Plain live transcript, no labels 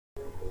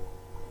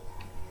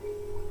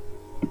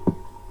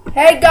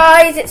Hey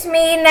guys, it's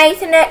me,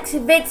 Nathan X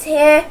Vids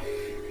here,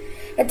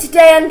 and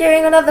today I'm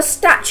doing another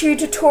statue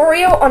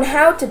tutorial on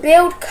how to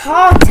build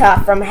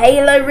Carter from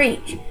Halo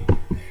Reach.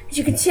 As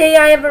you can see,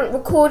 I haven't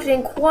recorded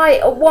in quite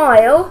a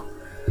while.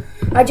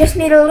 I just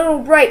need a little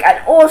break,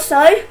 and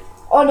also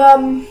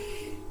on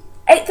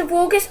 8th of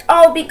August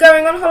I'll be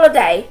going on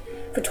holiday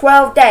for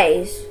 12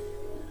 days.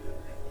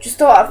 Just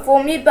thought I'd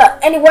inform you, but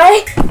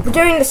anyway, we're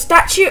doing the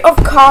statue of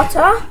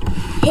Carter.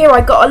 Here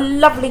I got a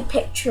lovely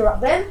picture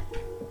of him.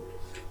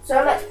 So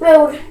let's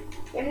build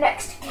him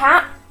next to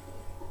Cat.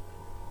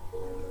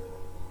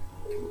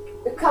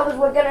 The colours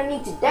we're going to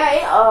need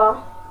today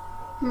are,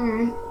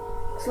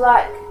 it's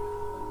like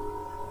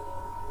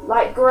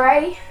light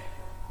grey,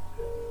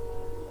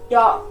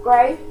 dark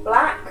grey,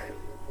 black,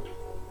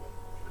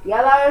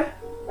 yellow.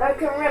 I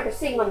can remember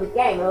seeing on the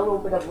game a little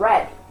bit of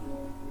red.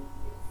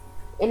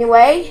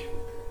 Anyway,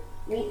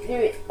 we need to do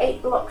it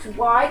 8 blocks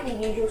wide,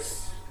 the usual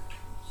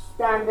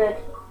standard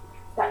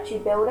statue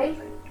building.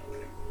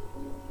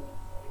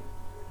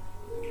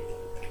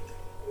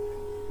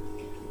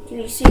 Can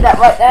you see that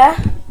right there?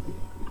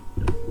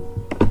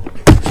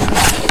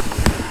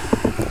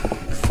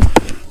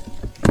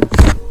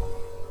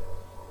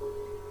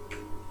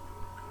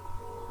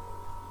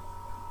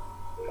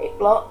 Eight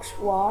blocks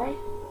wide.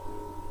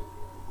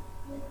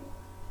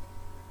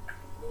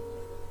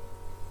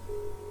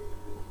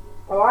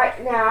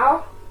 Alright,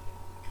 now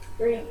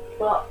 3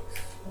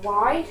 blocks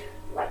wide,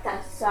 like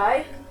that,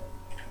 so.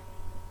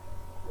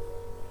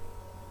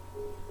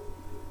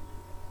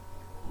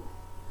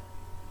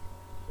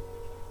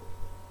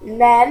 And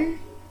then,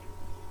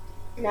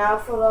 now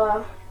for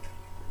the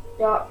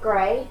dark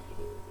grey.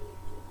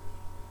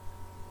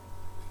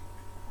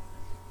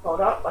 Hold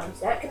up 1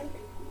 second.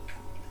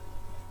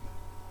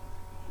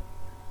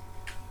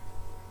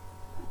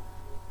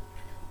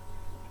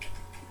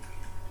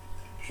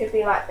 Should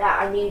be like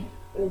that. I need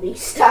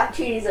these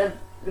statues are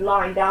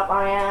lined up.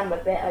 I am a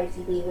bit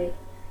OCD with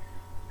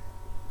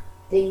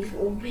these.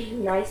 Will be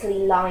nicely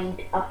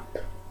lined up.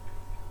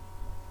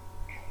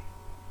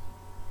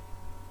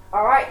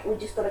 Alright, we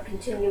just got to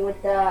continue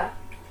with the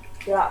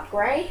dark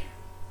grey.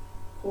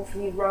 All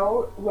 3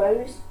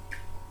 rows.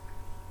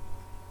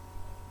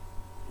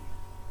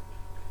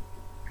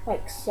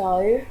 Like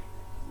so.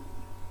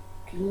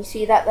 Can you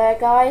see that there,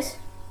 guys?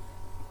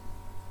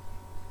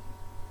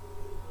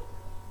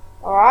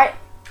 Alright.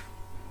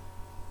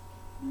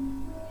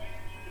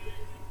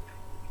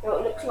 So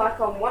it looks like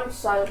on one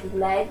side of the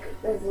leg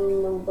there's a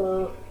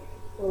little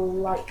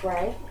light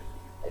grey.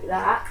 Like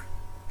that.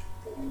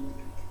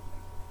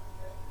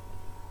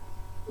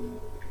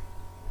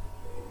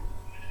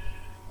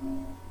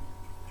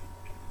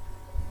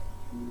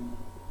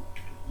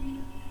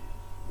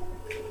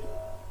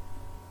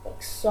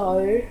 Like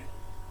so.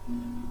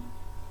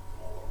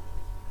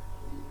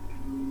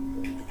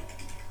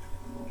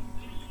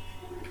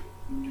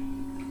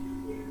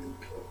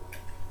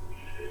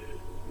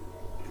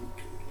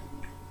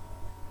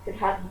 Should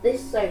have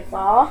this so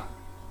far.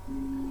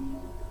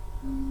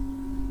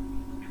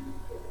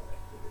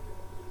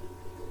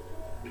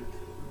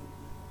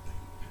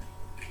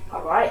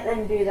 Alright,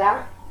 then do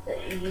that,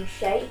 the U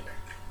shape.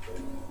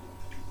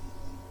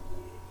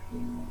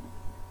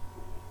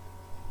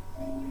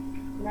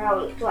 Now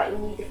it looks like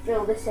we need to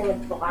fill this in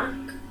with black.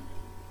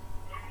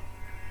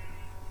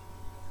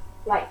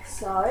 Like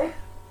so.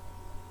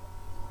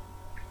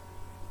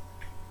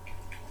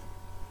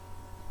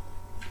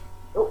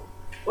 Oh,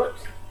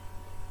 whoops.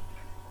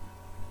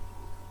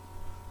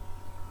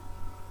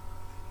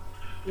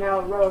 Now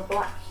a row of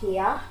black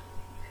here.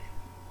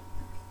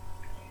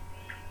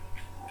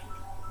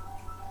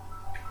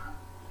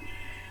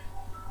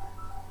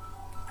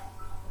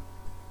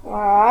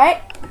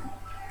 Alright.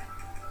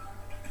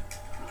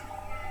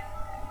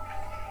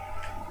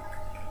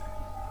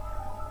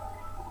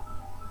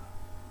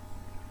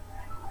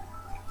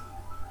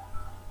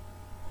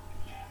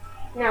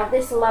 Now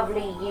this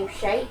lovely U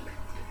shape.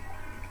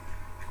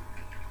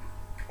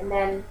 And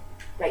then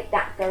make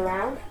that go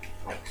round,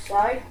 like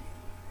so.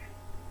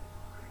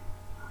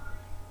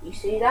 You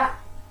see that?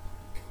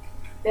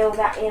 Fill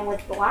that in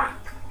with black.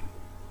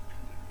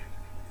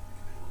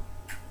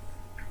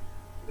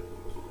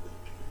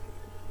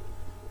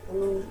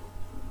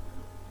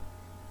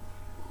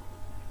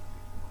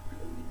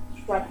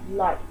 Strike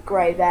light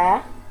grey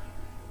there.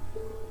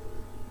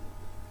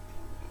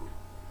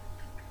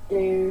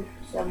 Do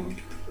some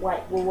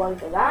white wool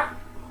over that.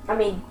 I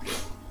mean,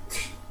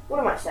 what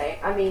am I saying?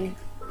 I mean,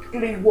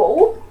 blue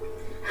wool.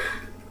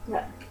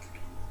 No.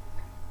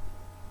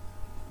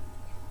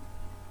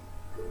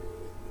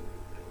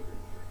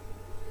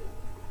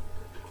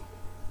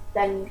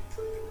 Then,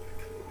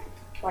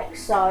 like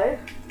so.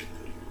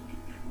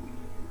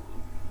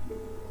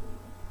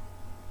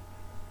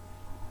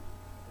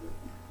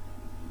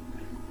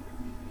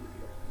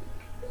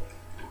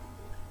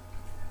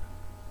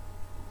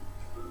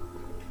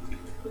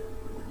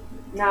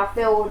 Now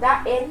fill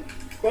that in,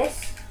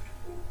 this,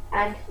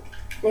 and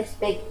this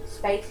big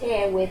space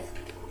here with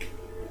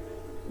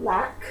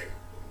black.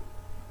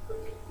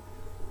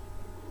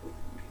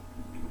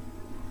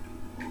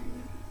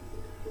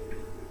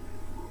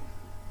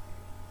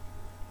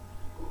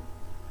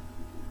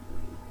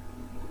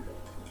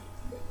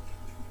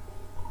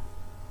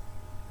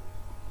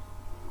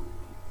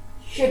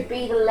 should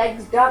be the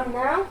legs done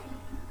now.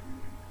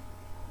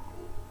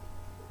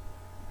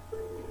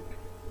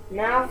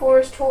 Now for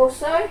his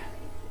torso,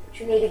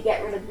 which you need to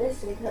get rid of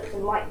this and put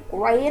some light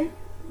grey in.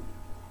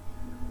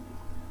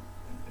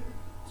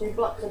 2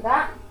 blocks of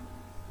that.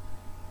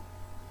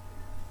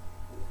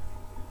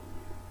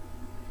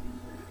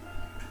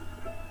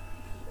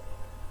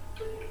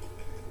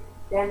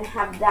 Then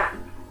have that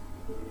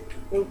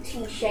little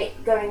T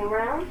shape going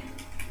around.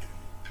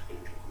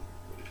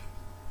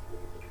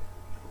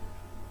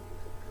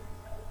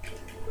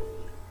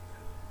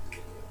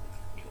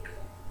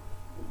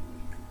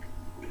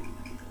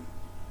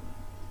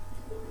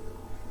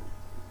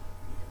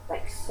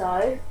 Like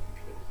so.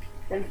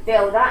 Then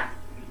fill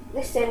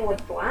this in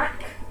with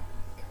black.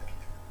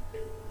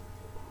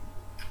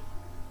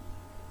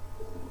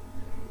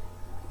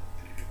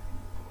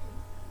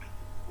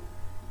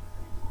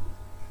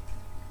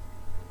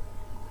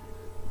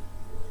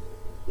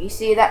 You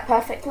see that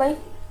perfectly?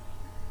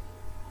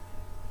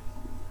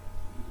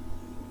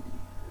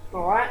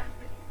 Alright.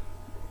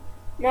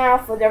 Now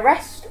for the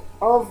rest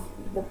of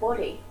the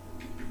body.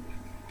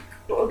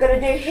 What we're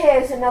going to do here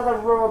is another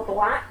raw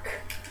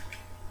black.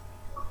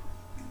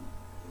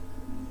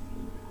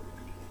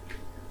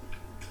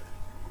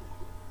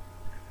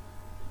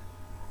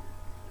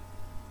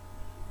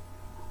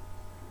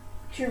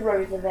 Two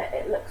rows of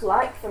it looks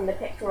like from the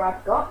picture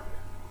I've got.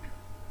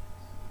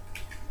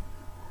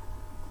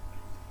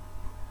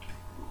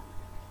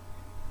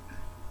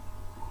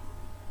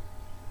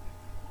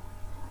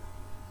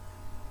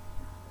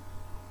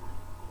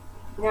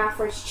 Now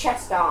for his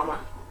chest armour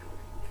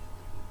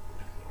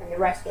and the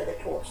rest of the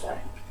torso.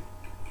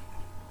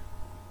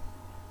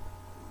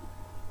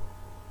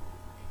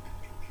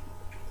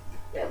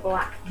 Bit of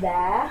black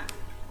there,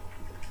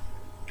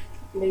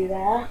 blue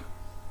there.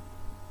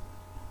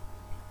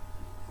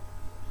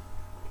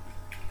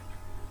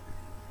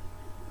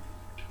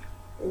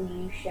 A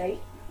U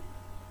shape.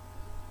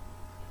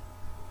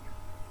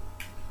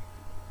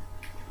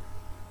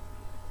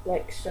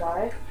 Like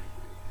so.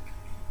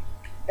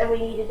 Then we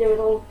need to do a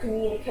little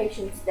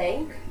communications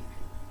thing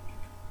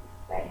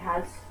that it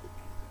has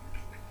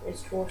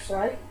his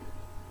torso.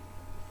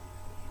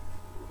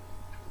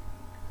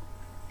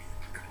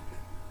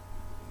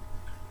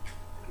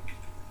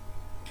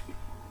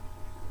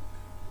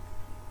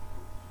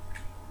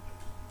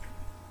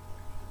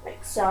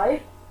 Like so.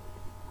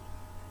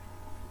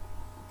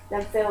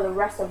 Then fill the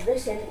rest of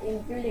this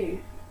in blue.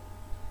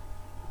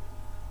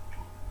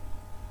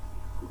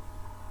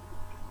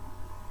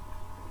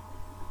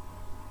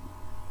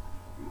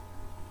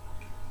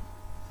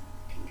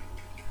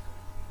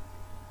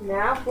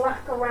 Now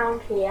black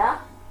around here.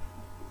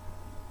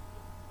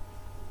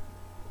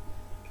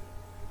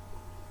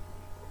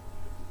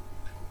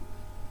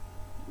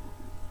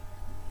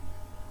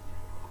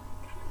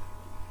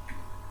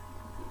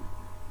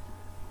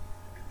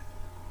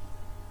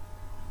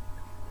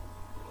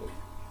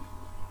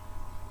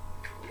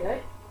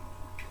 Good.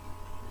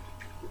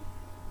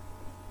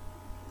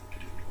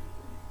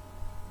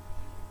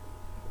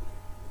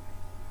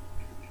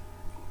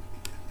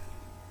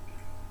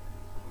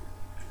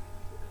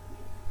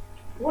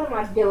 What am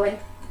I doing?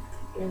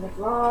 Doing it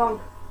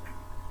wrong.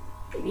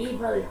 I'm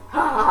evil.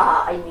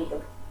 Ha! I'm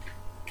evil.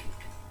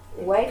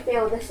 Anyway,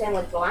 fill this in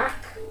with black.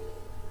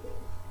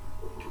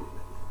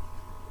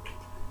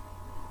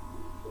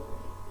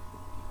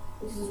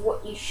 This is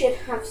what you should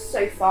have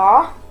so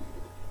far.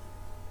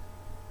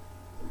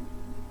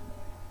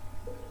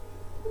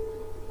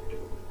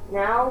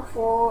 Now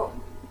for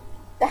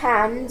the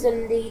hands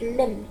and the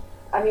limb.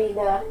 I mean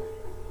the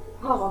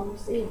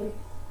arms even.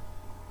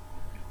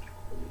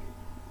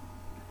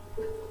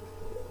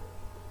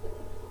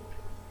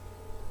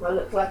 Well,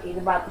 looks like he's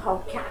about to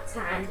hold cat's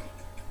hand.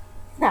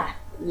 Ah,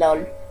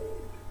 lol.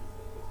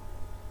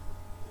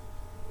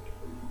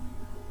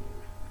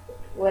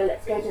 Well,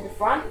 let's go to the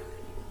front.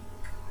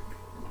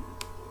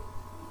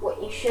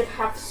 What you should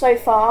have so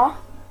far.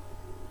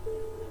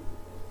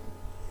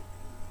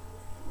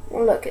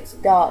 Oh, look, it's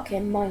dark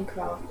in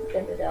Minecraft.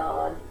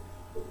 Da-da-da.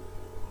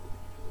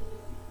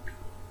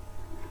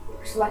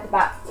 Looks like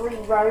about 3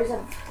 rows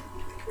of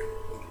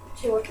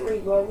 2 or 3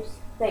 rows.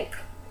 I think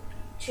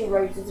 2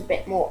 rows is a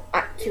bit more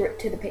accurate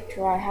to the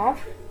picture I have.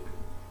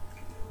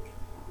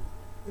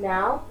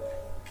 Now,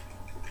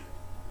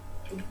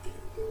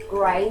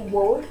 grey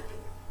wool.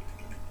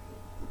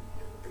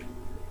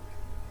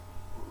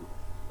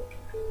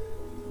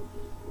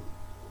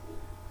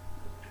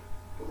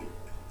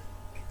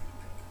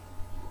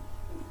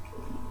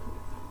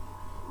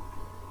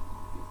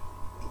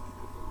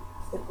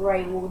 The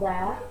grey wool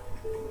there.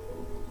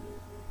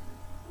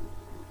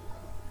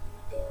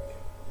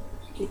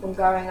 Just keep on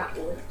going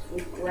upwards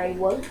with grey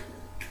wool.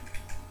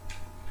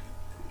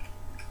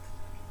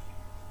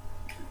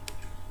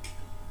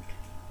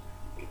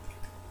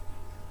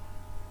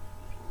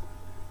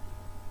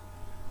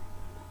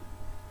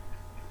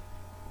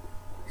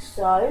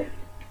 So,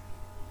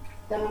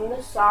 then on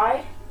this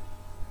side,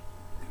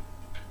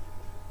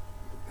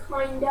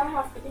 kinda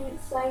have to do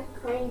the same,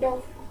 kind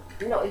of,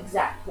 not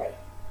exactly.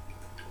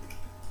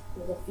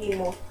 There's a few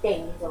more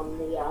things on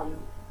the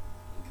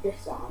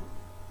this arm.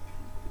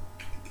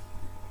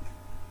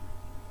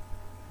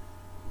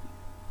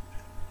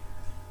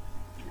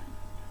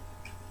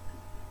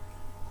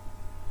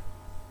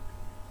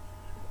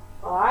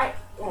 Alright,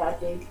 I'll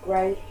do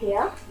grey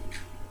here.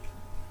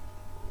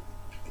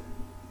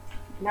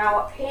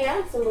 Now up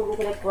here, it's a little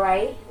bit of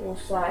grey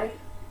also,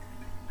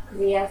 because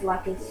he has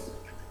like his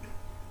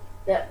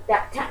that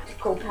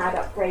tactical pad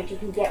upgrade you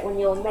can get when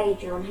you're a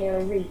major on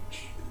Halo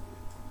Reach.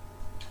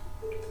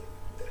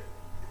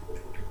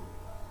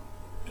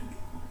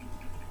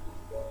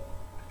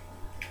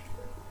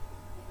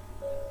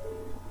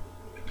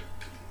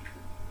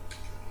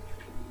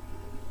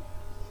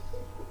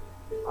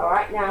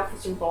 Alright, now for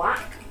some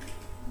black.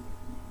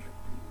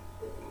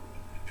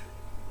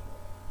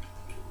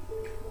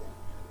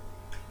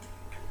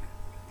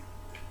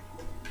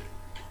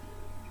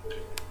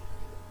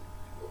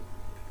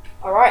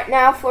 Alright,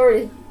 now for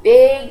his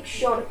big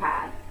shoulder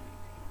pad.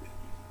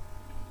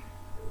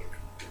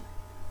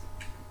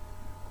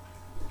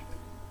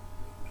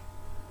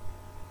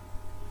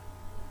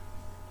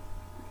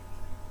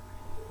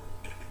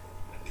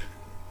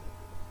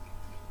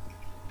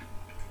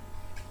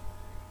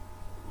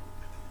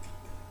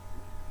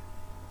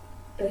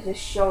 There's his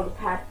shoulder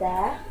pad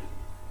there.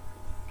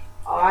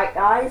 Alright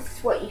guys, this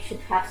is what you should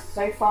have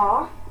so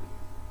far.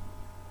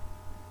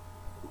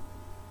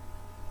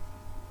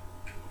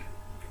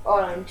 Oh,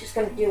 I'm just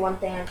going to do one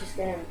thing. I'm just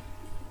going to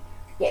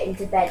get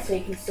into bed so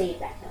you can see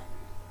better.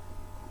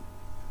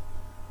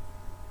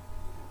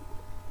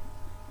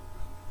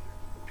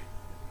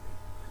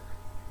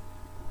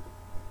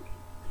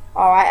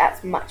 Alright,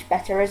 that's much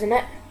better, isn't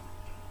it?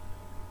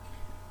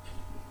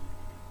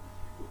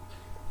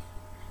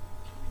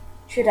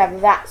 Should have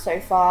that so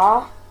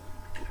far.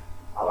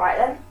 Alright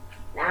then.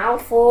 Now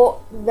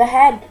for the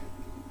head.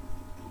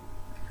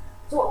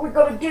 So what we've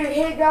got to do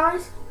here,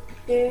 guys,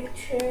 do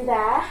two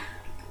there.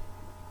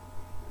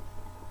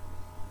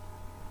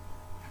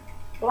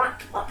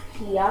 Black up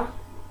here.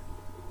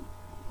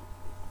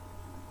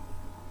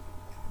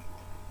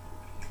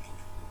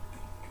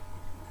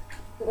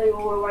 Go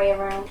all the way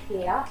around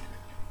here.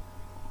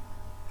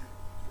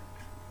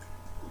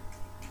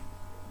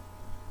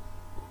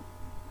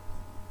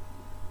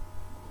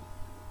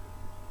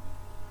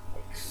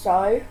 Like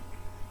so.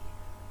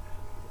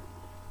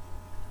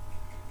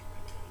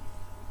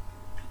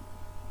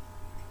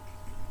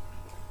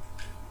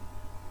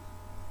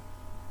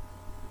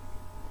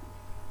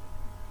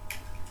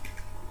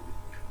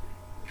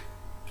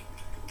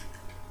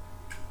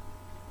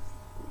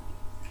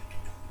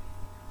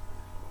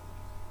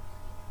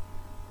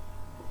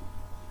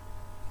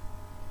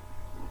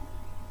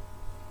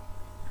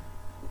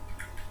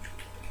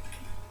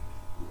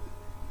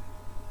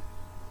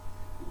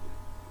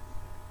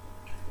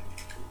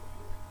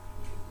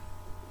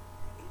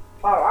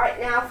 Alright,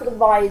 now for the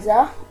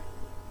visor.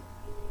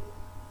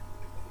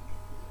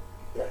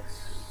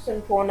 Looks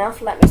simple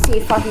enough. Let me see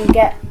if I can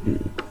get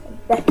a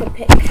better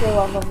picture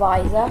of a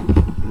visor.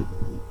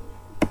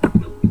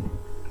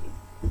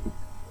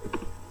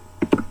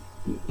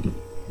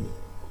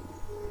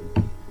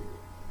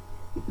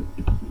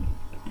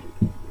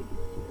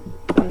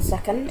 One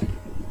second.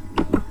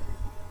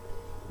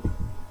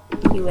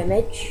 View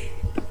image.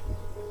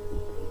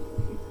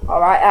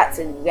 Alright, that's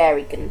a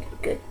very good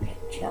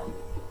picture.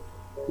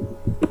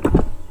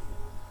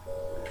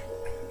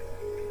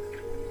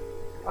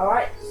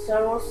 Alright,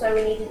 so also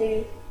we need to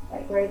do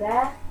that grey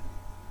there.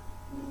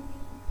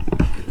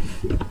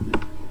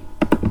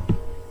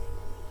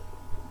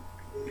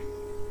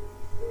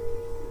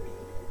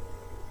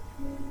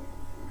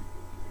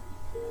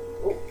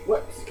 Oh,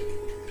 whoops.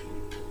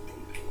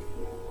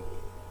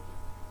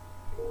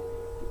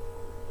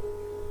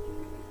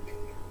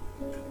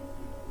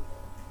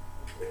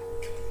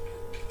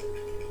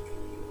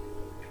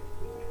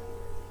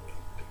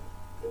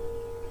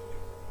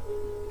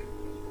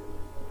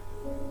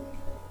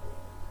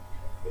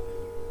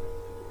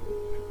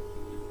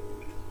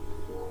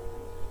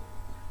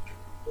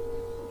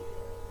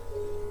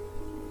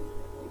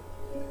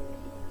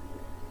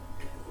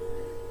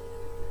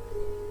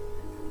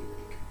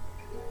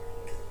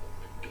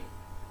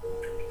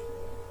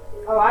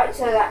 Alright,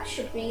 so that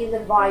should be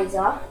the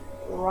visor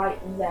right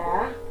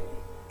there.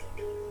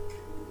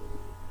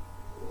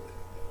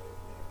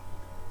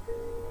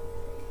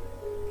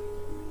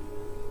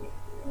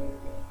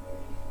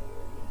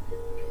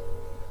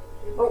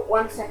 Oh,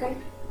 1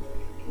 second.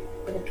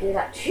 I'm gonna do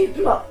that tube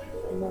block.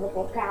 Another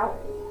block out.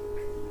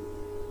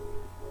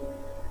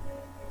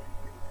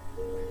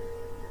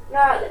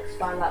 No, it looks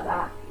fine like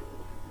that.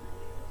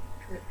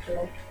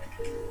 Actually.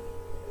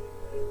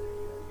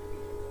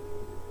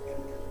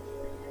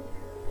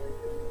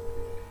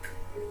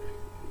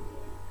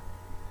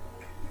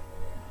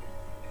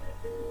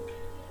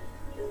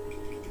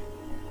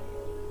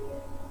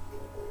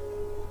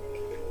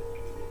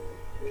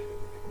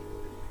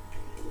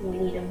 We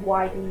need to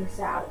widen this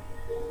out.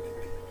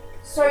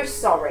 So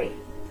sorry.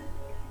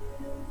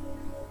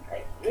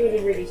 Like,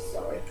 really, really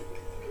sorry.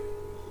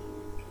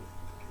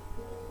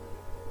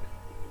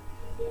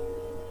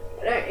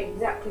 I don't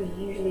exactly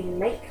usually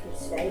make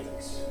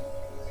mistakes,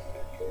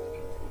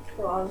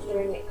 so I was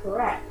doing it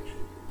correct.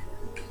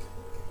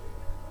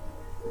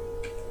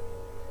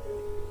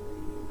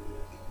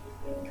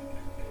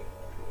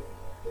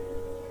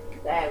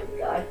 There we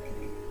go.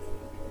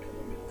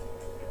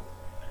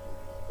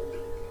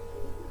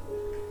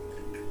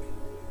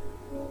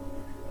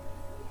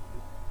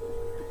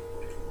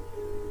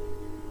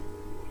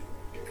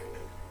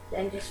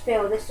 Then just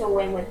fill this all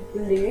in with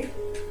blue.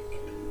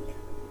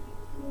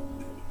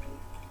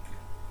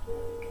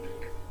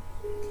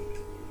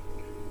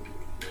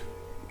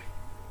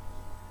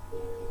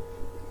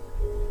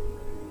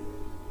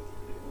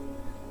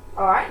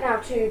 Alright, now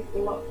two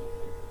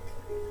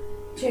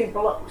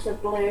blocks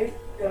of blue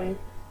going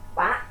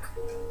back.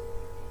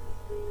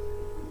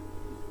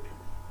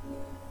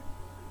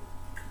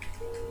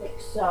 Like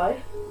so.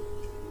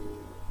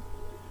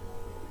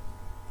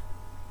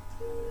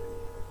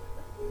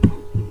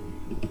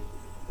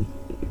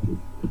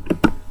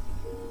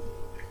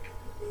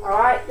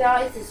 Alright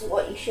guys, this is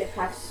what you should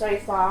have so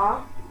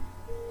far.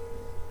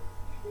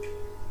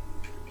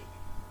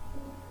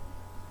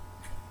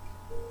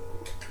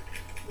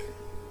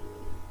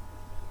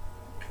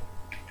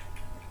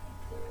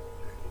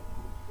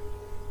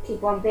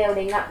 Keep on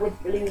building up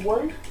with blue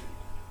wool.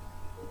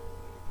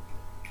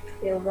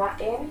 Fill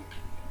that in.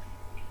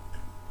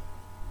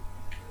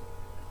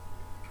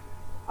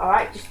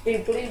 Alright, just do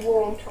blue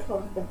wool on top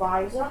of the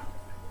visor.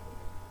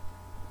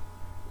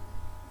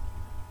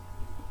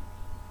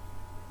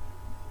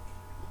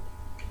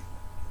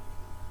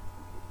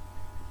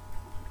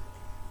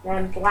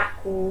 Then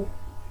black wool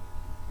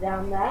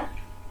down there.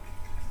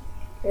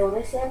 Fill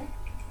this in.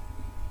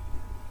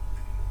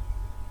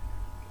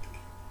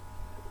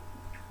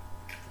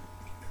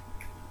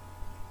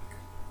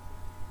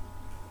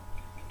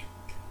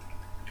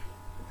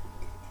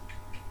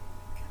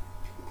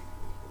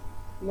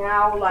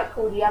 Now, like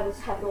all the others,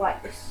 have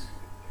like this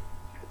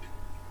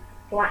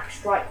black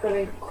stripe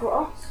going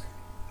across,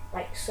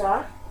 like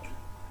so.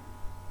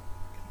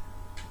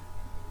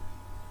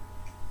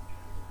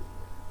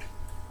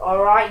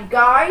 Alright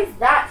guys,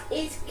 that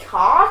is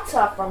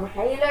Carter from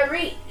Halo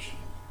Reach.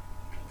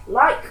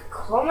 Like,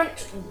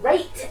 comment,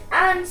 rate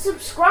and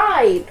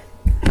subscribe.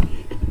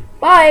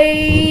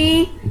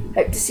 Bye!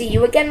 Hope to see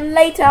you again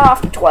later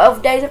after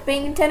 12 days of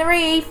being in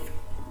Tenerife.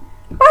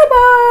 Bye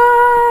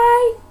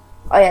bye!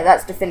 Oh yeah,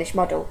 that's the finished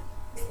model,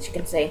 as you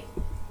can see.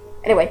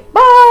 Anyway,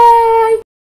 bye!